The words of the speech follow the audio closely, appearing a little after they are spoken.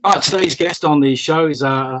Today's guest on the show is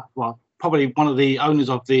probably one of the owners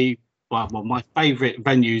of my favourite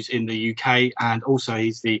venues in the UK, and also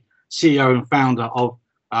he's the CEO and founder of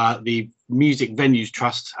the Music Venues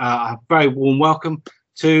Trust. A very warm welcome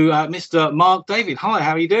to Mr. Mark Davyd. Hi,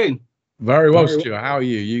 how are you doing? Very well, Stuart. How are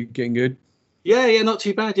you? You getting good? Yeah, not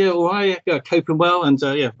too bad. Yeah, all right. Yeah, coping well, and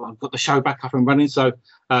I've got the show back up and running, so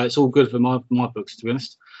it's all good for my books, to be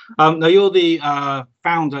honest. Now, you're the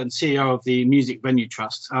founder and CEO of the Music Venue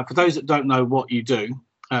Trust. For those that don't know what you do,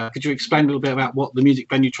 could you explain a little bit about what the Music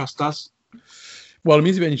Venue Trust does? Well, the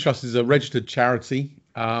Music Venue Trust is a registered charity,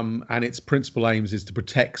 and its principal aims is to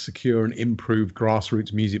protect, secure, and improve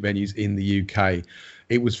grassroots music venues in the UK.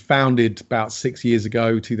 It was founded about 6 years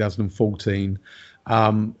ago, 2014.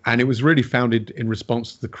 And it was really founded in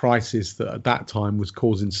response to the crisis that at that time was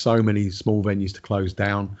causing so many small venues to close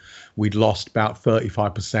down. We'd lost about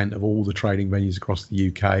 35% of all the trading venues across the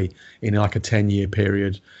UK in like a 10-year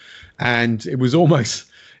period. And it was almost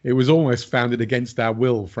founded against our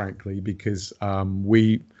will, frankly, because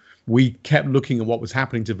we kept looking at what was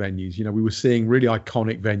happening to venues. You know, we were seeing really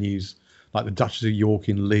iconic venues like the Duchess of York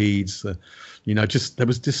in Leeds. There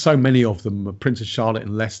was just so many of them. Princess Charlotte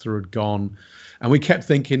in Leicester had gone. And we kept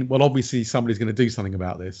thinking, well, obviously somebody's going to do something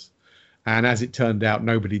about this. And as it turned out,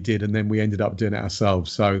 nobody did. And then we ended up doing it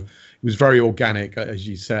ourselves. So it was very organic, as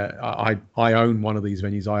you said. I own one of these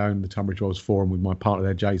venues. I own the Tunbridge Wells Forum with my partner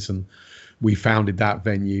there, Jason. We founded that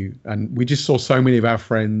venue. And we just saw so many of our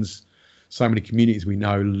friends, so many communities we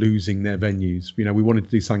know losing their venues. You know, we wanted to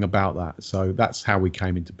do something about that. So that's how we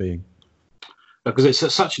came into being. Because it's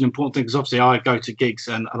such an important thing, because obviously I go to gigs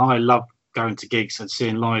and I love going to gigs and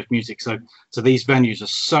seeing live music. So these venues are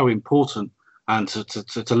so important, and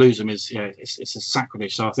to lose them is it's a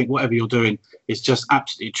sacrilege. So I think whatever you're doing is just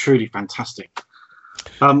absolutely truly fantastic.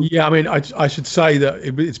 I mean, I should say that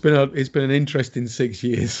it's been an interesting 6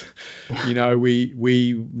 years. You know,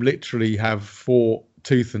 we literally have fought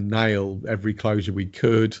tooth and nail every closure we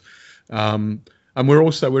could. And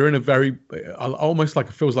we're in a very almost like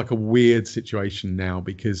it feels like a weird situation now,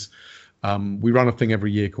 because we run a thing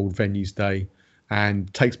every year called Venues Day,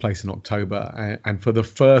 and takes place in October. And for the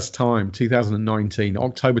first time,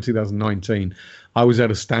 October 2019, I was able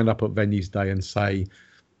to stand up at Venues Day and say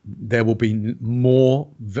there will be more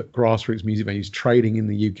grassroots music venues trading in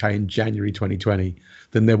the UK in January 2020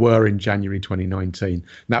 than there were in January 2019. And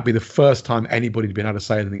that'd be the first time anybody had been able to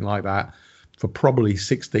say anything like that for probably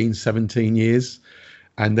 16, 17 years.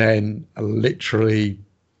 And then literally,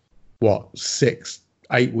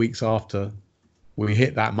 6-8 weeks after we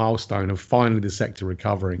hit that milestone of finally the sector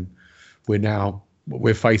recovering,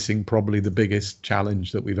 we're facing probably the biggest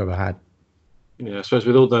challenge that we've ever had. Yeah, I suppose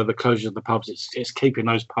with all the closure of the pubs, it's keeping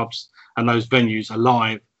those pubs and those venues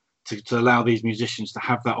alive to allow these musicians to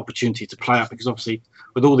have that opportunity to play out, because obviously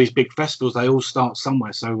with all these big festivals, they all start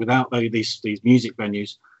somewhere. So without these music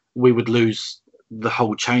venues, we would lose the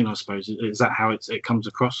whole chain, I suppose. Is that how it comes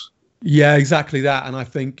across? Yeah, exactly that. And I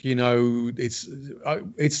think, you know,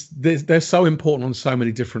 they're so important on so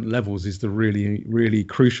many different levels is the really, really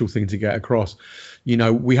crucial thing to get across. You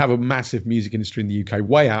know, we have a massive music industry in the UK,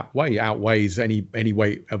 way outweighs any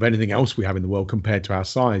weight of anything else we have in the world compared to our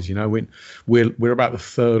size. You know, we're about the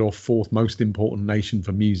third or fourth most important nation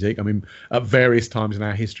for music. I mean, at various times in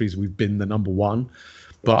our histories, we've been the number one,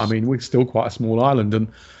 but I mean, we're still quite a small island. And,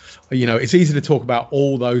 you know, it's easy to talk about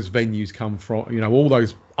all those venues come from, you know, all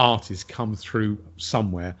those artists come through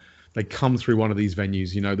somewhere. They come through one of these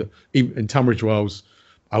venues. You know, that in Tunbridge Wells,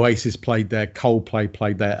 Oasis played there, Coldplay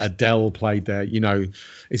played there, Adele played there. You know,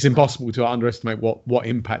 it's impossible to underestimate what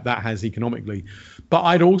impact that has economically. But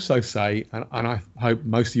I'd also say, and I hope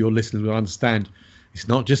most of your listeners will understand, it's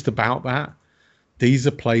not just about that. These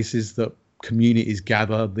are places that communities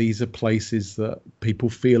gather. These are places that people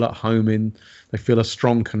feel at home in. They feel a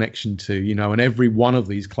strong connection to, you know, and every one of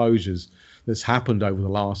these closures that's happened over the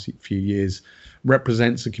last few years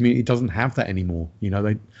represents a community that doesn't have that anymore. You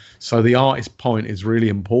know, so the artist point is really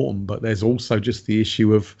important, but there's also just the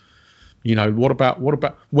issue of, you know, what about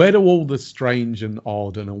where do all the strange and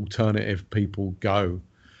odd and alternative people go?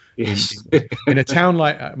 Yes. In a town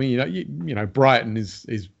like, I mean, you know, Brighton is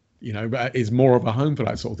you know, is more of a home for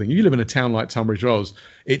that sort of thing. You live in a town like Tunbridge Wells,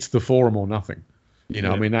 it's the Forum or nothing. You know,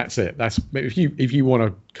 yeah. I mean, that's it. That's if you want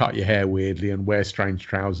to cut your hair weirdly and wear strange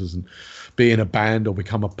trousers and be in a band or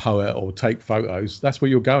become a poet or take photos, that's where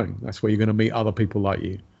you're going. That's where you're going to meet other people like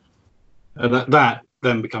you. And that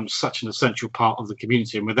then becomes such an essential part of the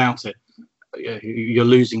community, and without it, you're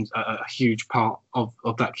losing a huge part of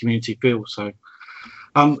that community feel. So,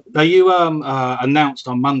 now you announced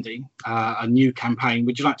on Monday a new campaign.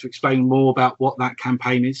 Would you like to explain more about what that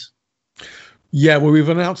campaign is? Yeah, well, we've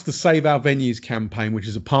announced the Save Our Venues campaign, which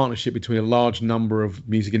is a partnership between a large number of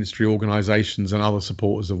music industry organisations and other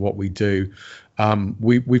supporters of what we do.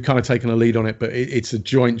 We've kind of taken a lead on it, but it's a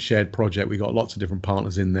joint shared project. We've got lots of different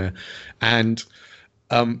partners in there. And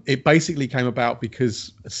it basically came about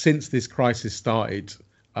because since this crisis started,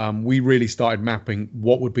 we really started mapping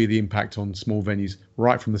what would be the impact on small venues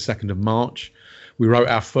right from the 2nd of March. We wrote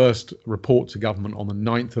our first report to government on the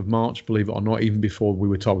 9th of March, believe it or not, even before we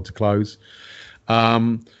were told to close.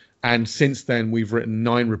 And since then, we've written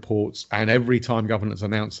 9 reports, and every time government has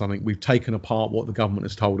announced something, we've taken apart what the government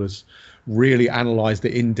has told us, really analysed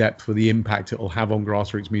it in depth for the impact it will have on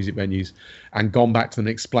grassroots music venues, and gone back to them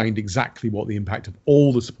and explained exactly what the impact of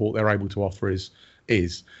all the support they're able to offer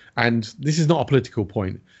is. And this is not a political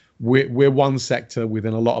point. We're one sector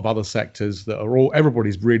within a lot of other sectors that are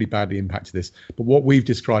everybody's really badly impacted this. But what we've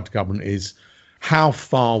described to government is, how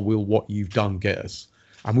far will what you've done get us?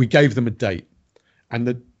 And we gave them a date. And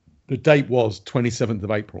the date was 27th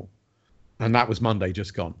of April. And that was Monday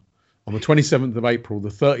just gone. On the 27th of April, the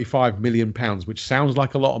 £35 million, which sounds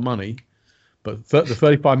like a lot of money, but the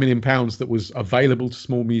 £35 million that was available to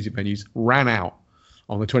small music venues ran out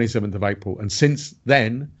on the 27th of April. And since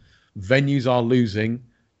then, venues are losing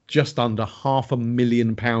just under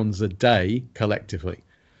 £500,000 a day collectively.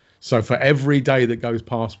 So for every day that goes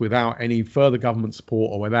past without any further government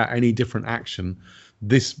support or without any different action,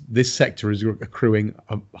 this sector is accruing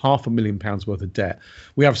 £500,000 worth of debt.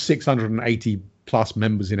 We have 680 plus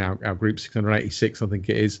members in our group, 686 I think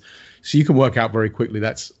it is. So you can work out very quickly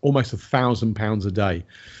that's almost £1,000 a day.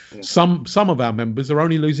 Yeah. Some of our members are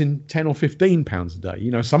only losing £10 or £15 a day.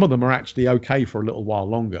 You know, some of them are actually okay for a little while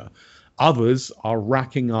longer. Others are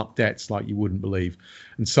racking up debts like you wouldn't believe.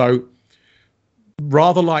 And so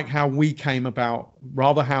rather like how we came about,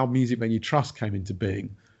 rather how Music Venue Trust came into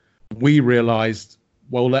being, we realized,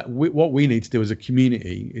 well, what we need to do as a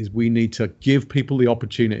community is we need to give people the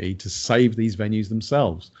opportunity to save these venues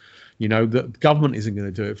themselves. You know, the government isn't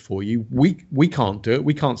going to do it for you. We can't do it.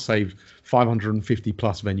 We can't save 550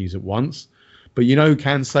 plus venues at once. But you know who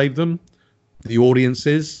can save them? The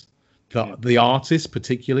audiences, the artists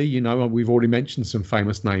particularly. You know, we've already mentioned some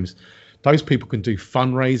famous names. Those people can do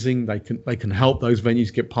fundraising. They can help those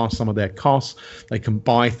venues get past some of their costs. They can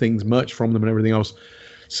buy things, merch from them and everything else.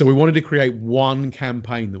 So we wanted to create one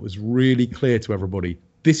campaign that was really clear to everybody.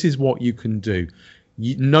 This is what you can do.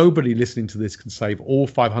 Nobody listening to this can save all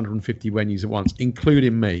 550 venues at once,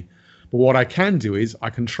 including me. But what I can do is I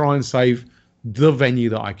can try and save the venue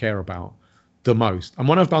that I care about the most. And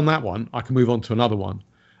when I've done that one, I can move on to another one.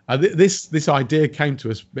 This idea came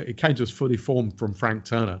to us. It came to us fully formed from Frank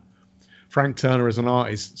Turner. Frank Turner, as an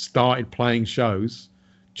artist, started playing shows,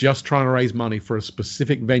 just trying to raise money for a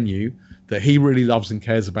specific venue that he really loves and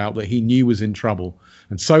cares about, that he knew was in trouble.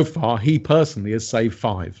 And so far, he personally has saved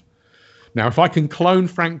 5. Now, if I can clone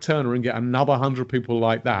Frank Turner and get another 100 people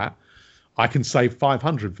like that, I can save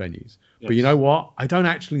 500 venues. Yes. But you know what? I don't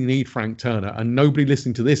actually need Frank Turner, and nobody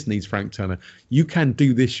listening to this needs Frank Turner. You can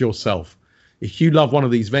do this yourself. If you love one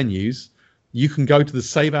of these venues, you can go to the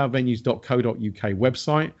saveourvenues.co.uk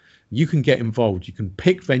website. You can get involved. You can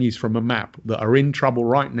pick venues from a map that are in trouble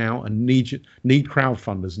right now and need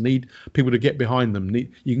crowdfunders, need people to get behind them.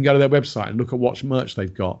 You can go to their website and look at what merch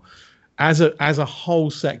they've got. As a whole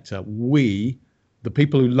sector, the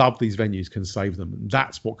people who love these venues, can save them. And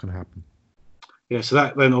that's what can happen. Yeah, so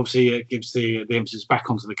that then obviously gives the emphasis back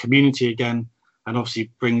onto the community again, and obviously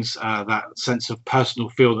brings that sense of personal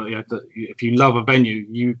feel that if you love a venue,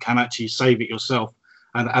 you can actually save it yourself,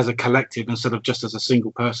 and as a collective instead of just as a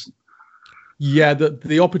single person. Yeah,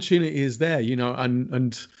 the opportunity is there, you know,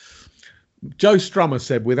 and Joe Strummer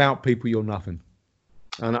said, "Without people, you're nothing,"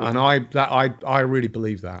 and I really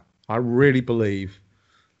believe that. I really believe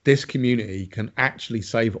this community can actually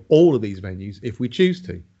save all of these venues if we choose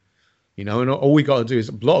to, you know. And all we got to do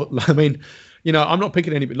is, I mean, you know, I'm not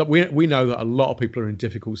picking any. Look, we know that a lot of people are in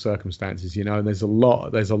difficult circumstances, you know, and there's a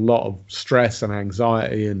lot of stress and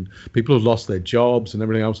anxiety, and people have lost their jobs and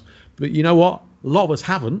everything else. But you know what? A lot of us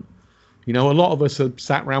haven't. You know, a lot of us have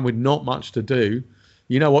sat around with not much to do.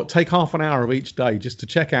 You know what? Take half an hour of each day just to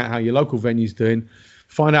check out how your local venue's doing.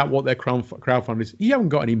 Find out what their crowdfund is. You haven't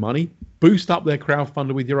got any money. Boost up their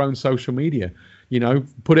crowdfunder with your own social media. You know,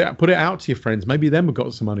 put it out to your friends. Maybe them have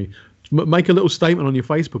got some money. Make a little statement on your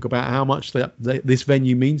Facebook about how much this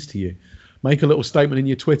venue means to you. Make a little statement in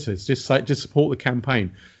your Twitter. Just support the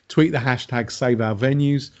campaign. Tweet the hashtag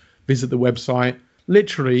 #SaveOurVenues. Visit the website.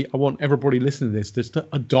 Literally, I want everybody listening to this just to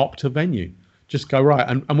adopt a venue. Just go right.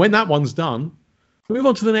 And when that one's done, move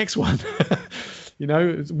on to the next one. You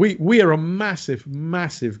know, we are a massive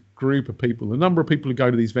group of people. The number of people who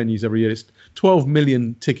go to these venues every year, it's 12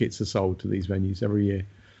 million tickets are sold to these venues every year.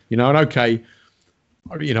 You know, and okay,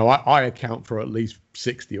 you know, I account for at least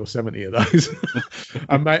 60 or 70 of those.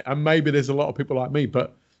 and maybe there's a lot of people like me,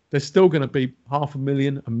 but there's still going to be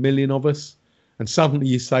 500,000, 1 million of us. And suddenly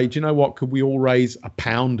you say, do you know what? Could we all raise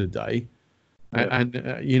 £1 a day?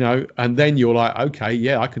 And you know, and then you're like, okay,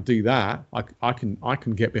 yeah, I can do that. I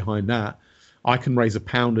can get behind that. I can raise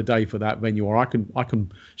 £1 a day for that venue, or I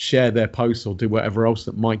can share their posts or do whatever else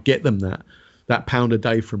that might get them that £1 a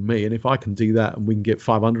day from me. And if I can do that, and we can get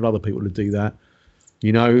 500 other people to do that,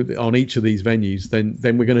 you know, on each of these venues, then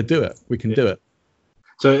we're going to do it. We can do it.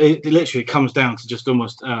 So it literally comes down to just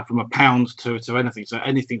almost from £1 to anything. So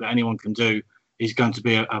anything that anyone can do is going to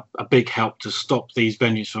be a big help to stop these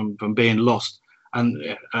venues from being lost and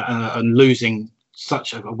losing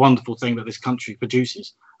such a wonderful thing that this country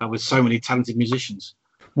produces with so many talented musicians.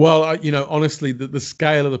 Well, you know, honestly, the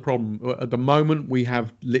scale of the problem at the moment, we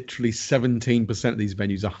have literally 17% of these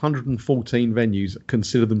venues, 114 venues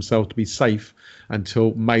consider themselves to be safe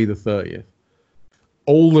until May the 30th.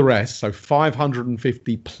 All the rest, so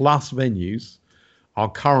 550 plus venues, are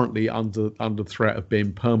currently under threat of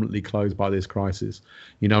being permanently closed by this crisis.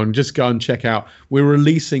 You know, and just go and check out. We're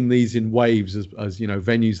releasing these in waves as you know,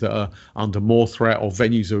 venues that are under more threat, or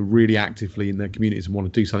venues that are really actively in their communities and want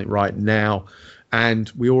to do something right now. And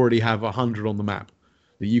we already have 100 on the map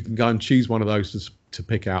that you can go and choose one of those to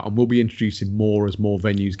pick out. And we'll be introducing more as more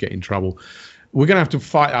venues get in trouble. We're going to have to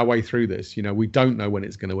fight our way through this. You know, we don't know when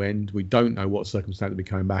it's going to end. We don't know what circumstance we'll be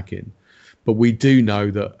coming back in. But we do know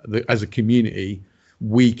that as a community,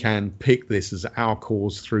 we can pick this as our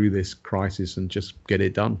cause through this crisis and just get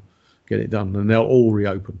it done. And they'll all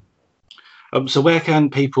reopen. So where can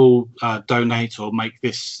people donate or make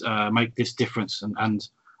this difference and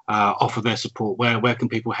offer their support? Where can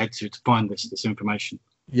people head to find this information?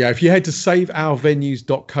 Yeah, if you head to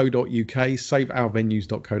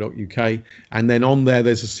saveourvenues.co.uk, and then on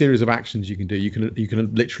there's a series of actions you can do. You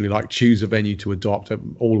can literally like choose a venue to adopt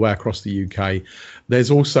all the way across the UK. There's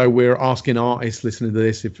also, we're asking artists listening to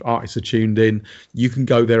this, if artists are tuned in, you can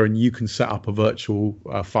go there and you can set up a virtual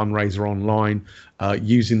fundraiser online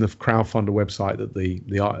using the crowdfunder website that the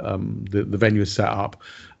venue has set up.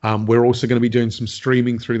 We're also going to be doing some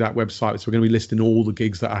streaming through that website. So we're going to be listing all the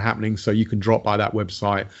gigs that are happening. So you can drop by that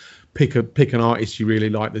website, pick an artist you really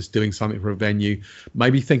like that's doing something for a venue.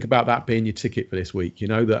 Maybe think about that being your ticket for this week. You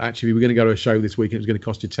know, that actually we're going to go to a show this week and it was going to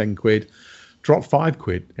cost you £10. Drop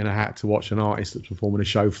 £5 in a hat to watch an artist that's performing a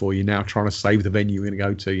show for you now, trying to save the venue you're going to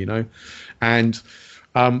go to, you know. And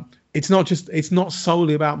it's not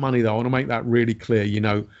solely about money, though. I want to make that really clear. You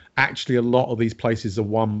know, actually a lot of these places are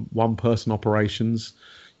one person operations,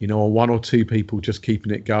 you know, or one or two people just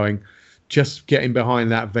keeping it going, just getting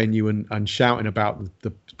behind that venue and shouting about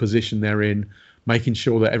the position they're in, making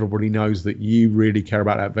sure that everybody knows that you really care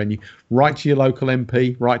about that venue. Write to your local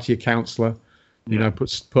MP, write to your councillor, you know,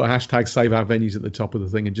 put a hashtag Save Our Venues at the top of the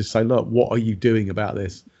thing and just say, look, what are you doing about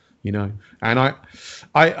this? You know, and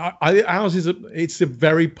ours it's a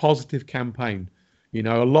very positive campaign. You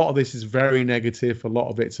know, a lot of this is very negative. A lot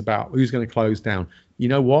of it's about who's going to close down. You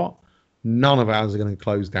know what? None of ours are going to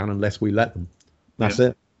close down unless we let them. That's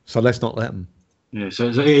it. So let's not let them. Yeah. So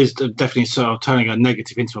it is definitely sort of turning a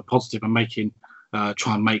negative into a positive and making,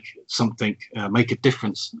 try and make something, make a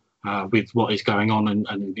difference with what is going on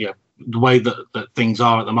and yeah, the way that things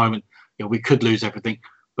are at the moment. You know, we could lose everything.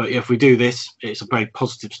 But if we do this, it's a very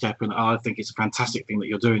positive step, and I think it's a fantastic thing that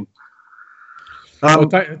you're doing. Well,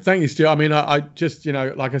 thank you, Stu. I mean, I just, you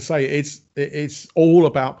know, like I say, it's all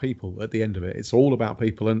about people at the end of it. It's all about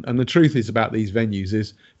people. And the truth is about these venues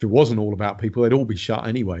is if it wasn't all about people, they'd all be shut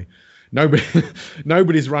anyway.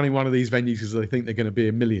 Nobody's running one of these venues because they think they're going to be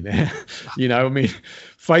a millionaire. You know, I mean,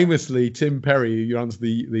 famously, Tim Perry, who runs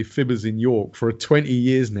the Fibbers in York for 20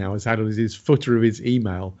 years now, has had on his footer of his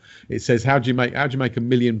email, it says, how do you make £1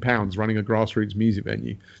 million running a grassroots music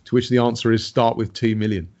venue? To which the answer is start with 2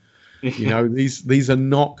 million. You know, these are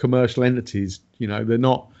not commercial entities. You know, they're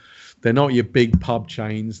not your big pub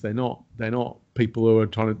chains. They're not people who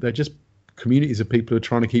are they're just communities of people who are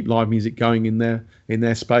trying to keep live music going in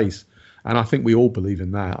their space. And I think we all believe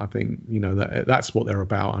in that. I think, you know, that's what they're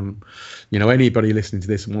about. And, you know, anybody listening to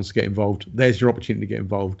this and wants to get involved, there's your opportunity to get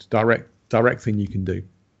involved. Direct thing you can do.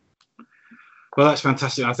 Well, that's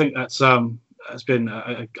fantastic. I think that's it's been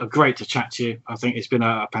a great to chat to you. I think it's been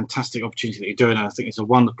a fantastic opportunity that you're doing. And I think it's a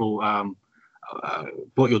wonderful,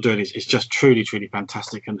 what you're doing is just truly, truly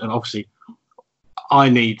fantastic. And obviously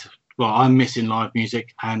I'm missing live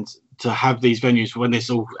music, and to have these venues when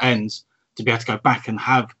this all ends, to be able to go back and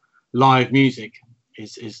have live music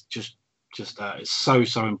is just it's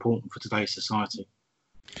so important for today's society.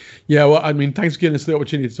 Yeah, well, I mean, thanks for giving us the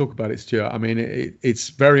opportunity to talk about it, Stuart. I mean, it's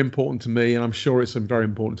very important to me, and I'm sure it's very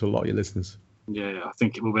important to a lot of your listeners. Yeah, I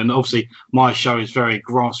think it will be. And obviously, my show is very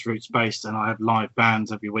grassroots based, and I have live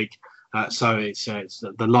bands every week. So it's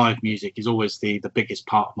the live music is always the biggest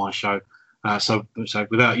part of my show. So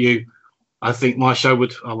without you, I think my show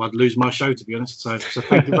I'd lose my show, to be honest. So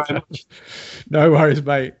thank you very much. No worries,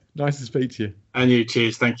 mate. Nice to speak to you. And you,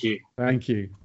 cheers. Thank you. Thank you.